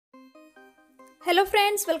Hello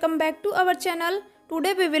friends, welcome back to our channel.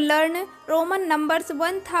 Today we will learn Roman numbers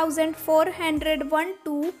 1401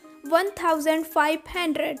 to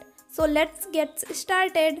 1500. So let's get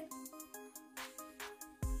started.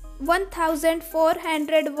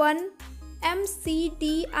 1401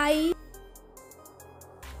 MCDI,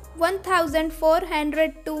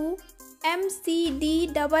 1402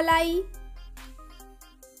 MCDII,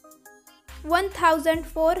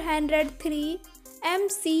 1403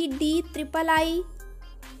 MCDIII,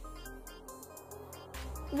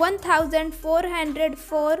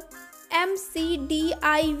 1404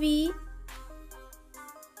 MCDIV,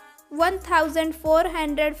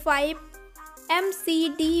 1405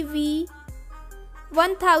 MCDV,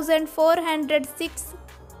 1406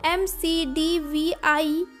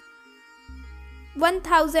 MCDVI,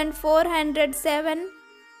 1407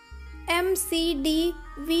 MCDVII,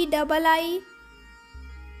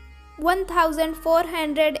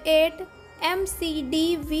 1408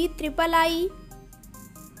 MCDVIII,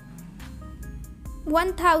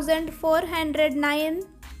 1409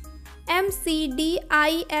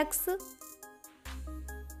 MCDIX,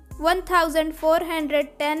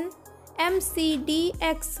 1410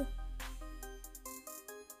 MCDX,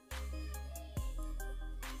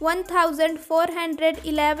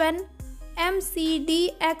 1411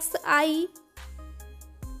 MCDXI,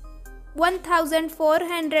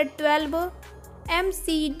 1412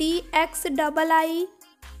 MCDXII,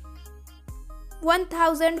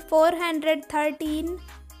 1413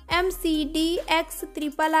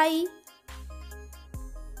 MCDXIII,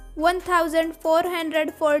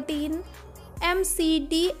 1414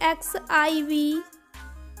 MCDXIV,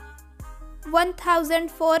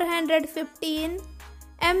 1415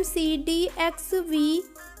 MCDXV,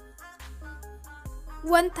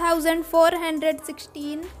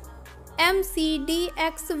 1416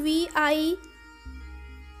 MCDXVI,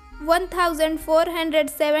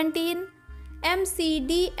 1417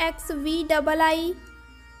 MCDXVII,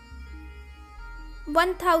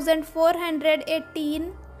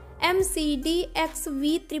 1418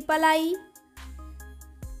 MCDXVIII,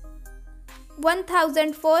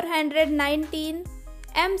 1419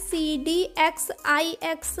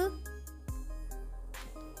 MCDXIX,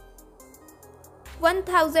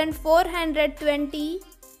 1420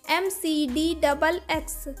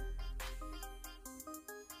 MCDXX,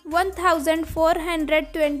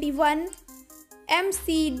 1421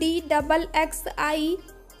 MCDXXI,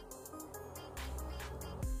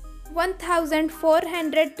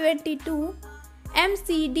 1422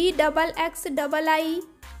 MCDXXII,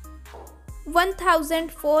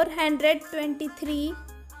 1423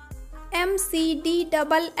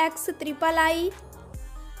 MCDXXIII,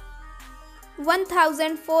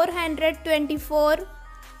 1424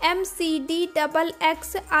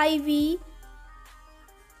 MCDXXIV,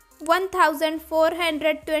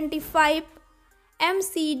 1425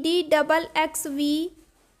 MCDXXV,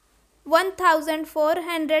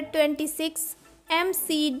 1426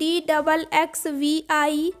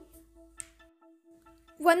 MCDXXVI,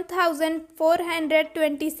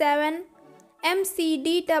 1427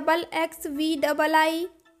 MCDXXVII,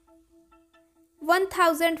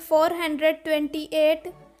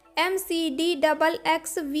 1428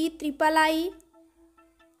 MCDXXVIII,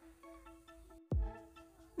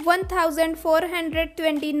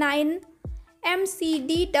 1429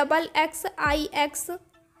 MCDXXIX,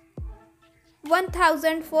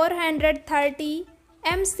 1430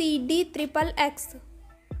 MCDXXX,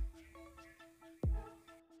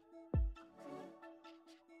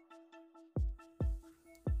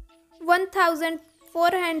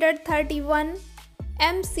 1431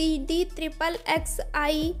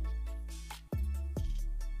 MCDXXI,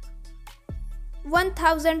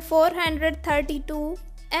 1432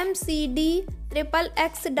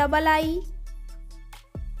 MCDXXII,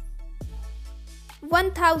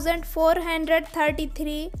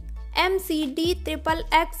 1433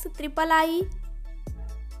 MCDXXIII,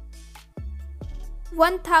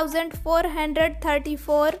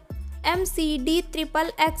 1434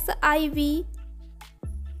 MCDXXIV,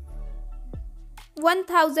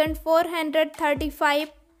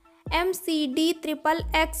 1435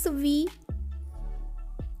 MCDXXV,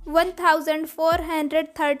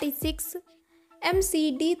 1436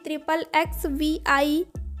 MCDXXVI,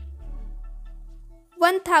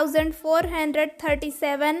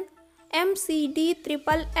 1437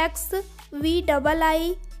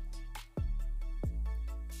 MCDXXVII,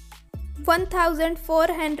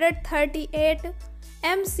 1438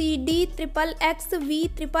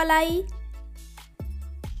 MCDXXVIII,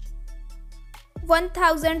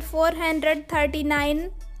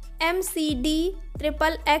 1439 MCDXXIX,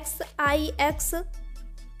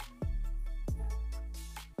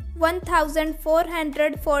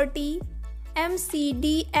 1440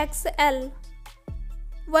 MCDXL,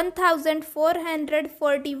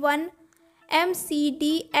 1441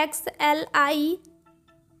 MCDXLI,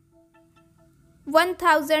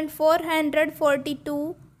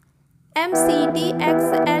 1442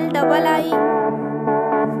 MCDXLII,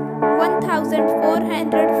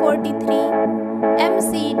 1443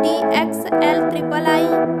 MCDXLIII,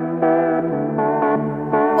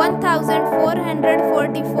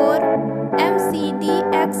 1444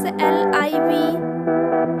 MCDXLIV,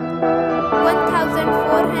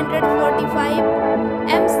 1445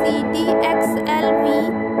 MCDXLV,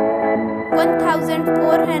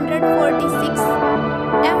 1446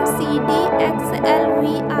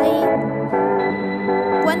 MCDXLVI,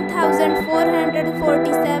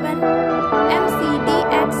 1447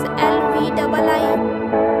 MCDXLVII,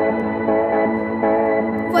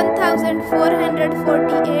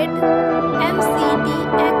 1448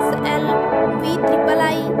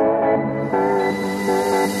 MCDXLVIII,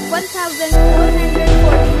 1449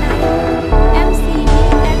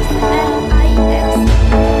 MCDXLIX,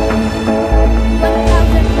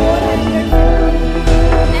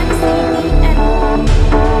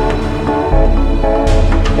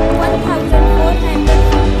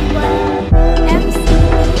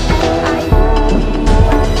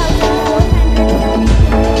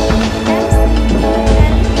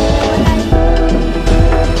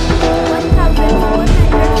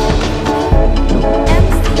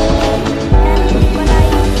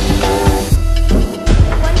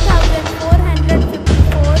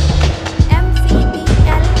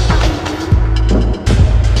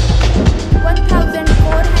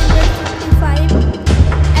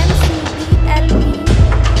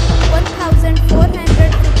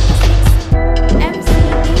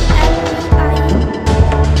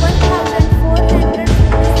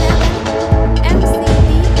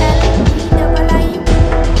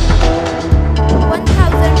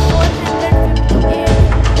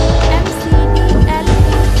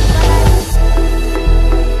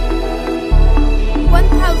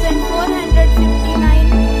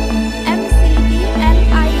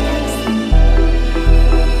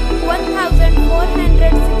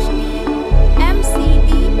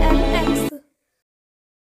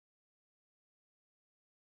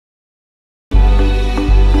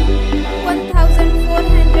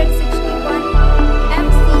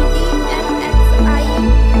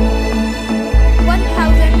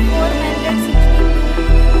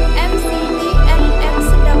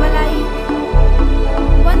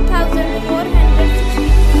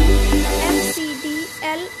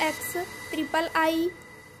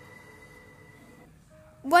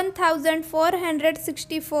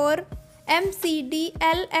 1464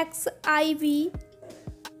 MCDLXIV,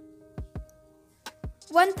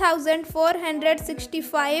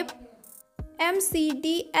 1465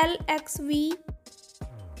 MCDLXV,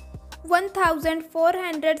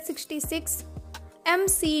 1466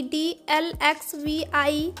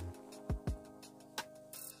 MCDLXVI,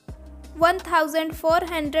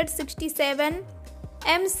 1467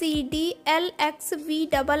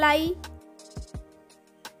 MCDLXVII,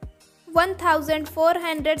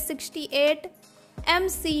 1468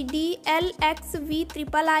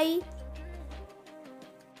 MCDLXVIII,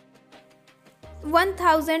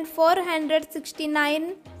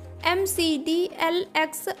 1469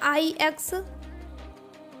 MCDLXIX,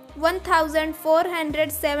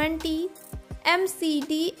 1470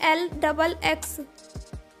 MCDLXX,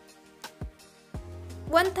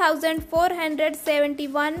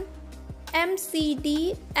 1471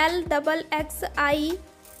 MCDLXXI,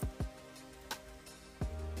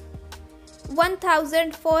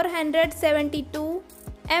 1472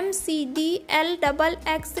 MCDLXXI,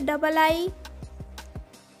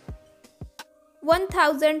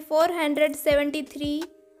 1473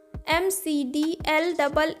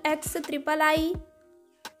 MCDLXXIII,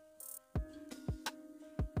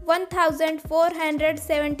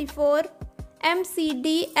 1474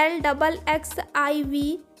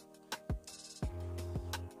 MCDLXXIV,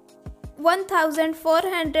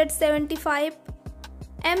 1475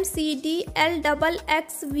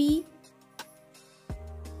 MCDLXXV,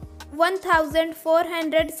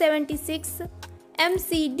 1476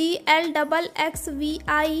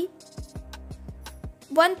 MCDLXXVI,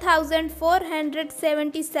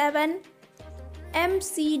 1477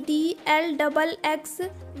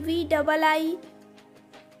 MCDLXXVII,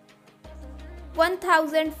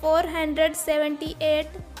 1478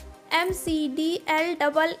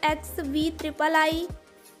 MCDLXXVIII,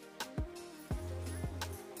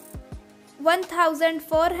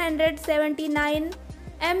 1479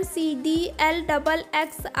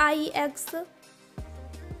 MCDLXXIX,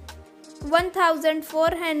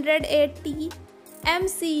 1480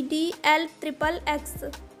 MCDL triple X.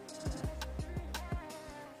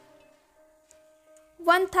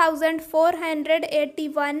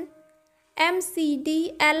 1481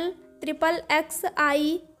 MCDL triple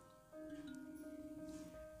XI.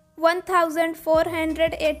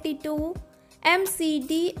 1482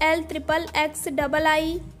 MCDL triple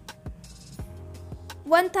XII.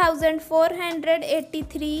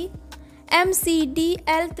 1483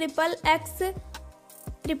 MCDL triple XIII.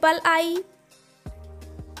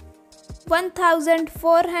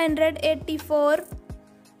 1484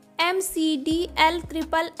 MCDL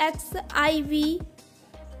triple XIV.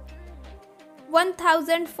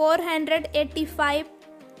 1485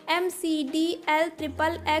 MCDL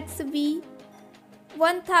triple XV.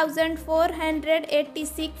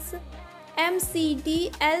 1486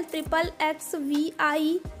 MCDL triple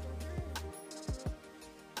XVI.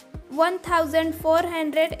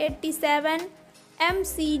 1487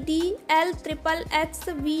 MCDL triple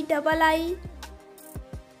XVI.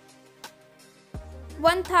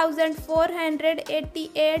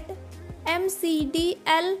 1488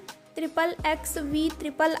 MCDL triple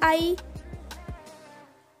XVI.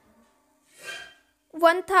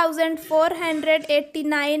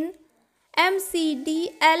 1489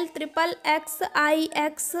 MCDL triple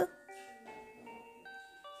XIX.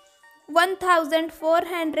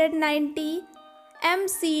 1490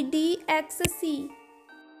 MCDXC.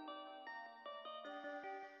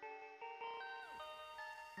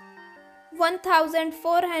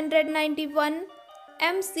 1491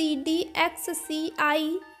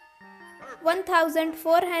 MCDXCI.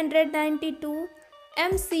 1492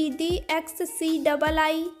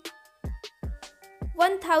 MCDXCII.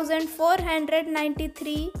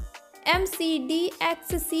 1493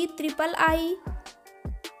 MCDXCIII.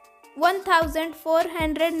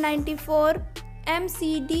 1494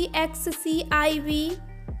 MCDXCIV.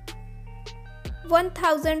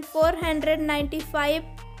 1495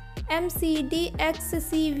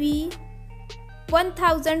 MCDXCV.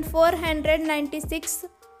 1496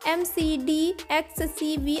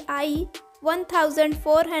 MCDXCVI.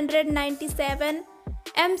 1497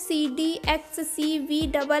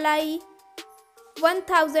 MCDXCVII.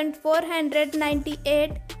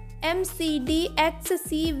 1498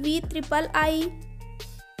 MCDXCVIII.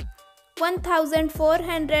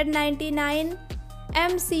 1499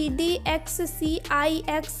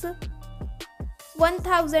 MCDXCIX.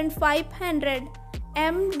 1500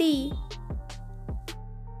 MD.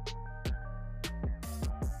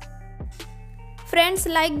 Friends,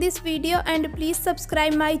 like this video and please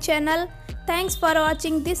subscribe my channel. Thanks for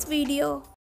watching this video.